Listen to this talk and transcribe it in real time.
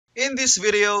In this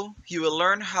video, you will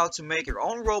learn how to make your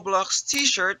own Roblox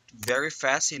t-shirt very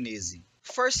fast and easy.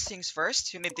 First things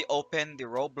first, you need to open the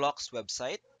Roblox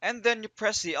website and then you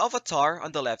press the avatar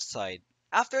on the left side.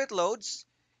 After it loads,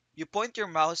 you point your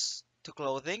mouse to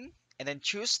clothing and then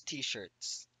choose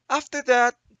t-shirts. After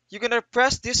that, you're gonna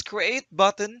press this create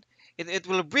button and it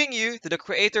will bring you to the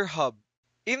creator hub.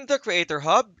 In the creator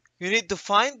hub, you need to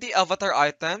find the avatar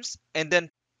items and then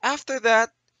after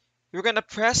that, you're gonna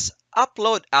press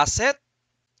upload asset.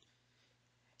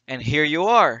 And here you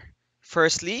are.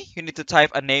 Firstly, you need to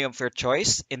type a name of your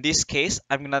choice. In this case,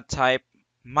 I'm gonna type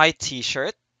my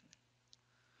t-shirt.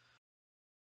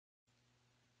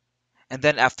 And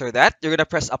then after that, you're gonna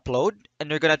press upload and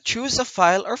you're gonna choose a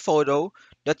file or photo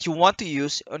that you want to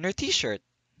use on your t-shirt.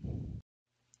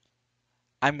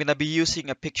 I'm gonna be using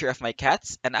a picture of my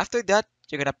cats and after that,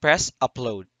 you're gonna press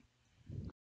upload.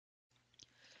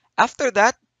 After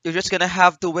that, you're just gonna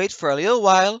have to wait for a little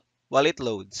while it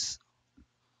loads.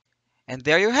 And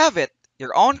there you have it,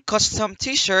 your own custom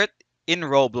t-shirt in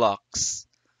Roblox.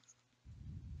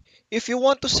 If you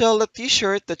want to sell the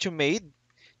t-shirt that you made,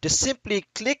 just simply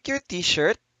click your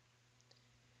t-shirt,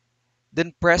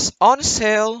 then press on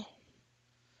sale,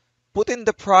 put in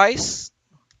the price,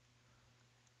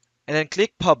 and then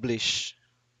click publish.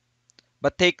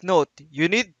 But take note, you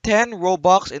need 10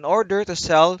 Robux in order to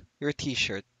sell your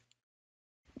t-shirt.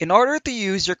 In order to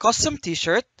use your custom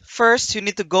t-shirt, first you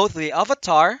need to go to the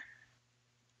avatar.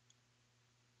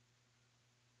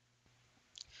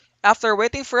 After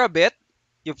waiting for a bit,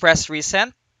 you press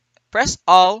resend, press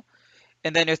all,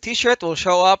 and then your t-shirt will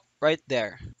show up right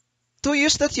there. To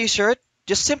use the t-shirt,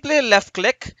 just simply left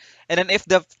click and then if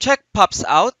the check pops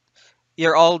out,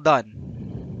 you're all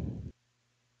done.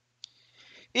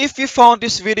 If you found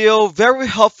this video very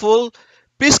helpful,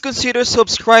 please consider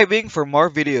subscribing for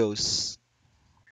more videos.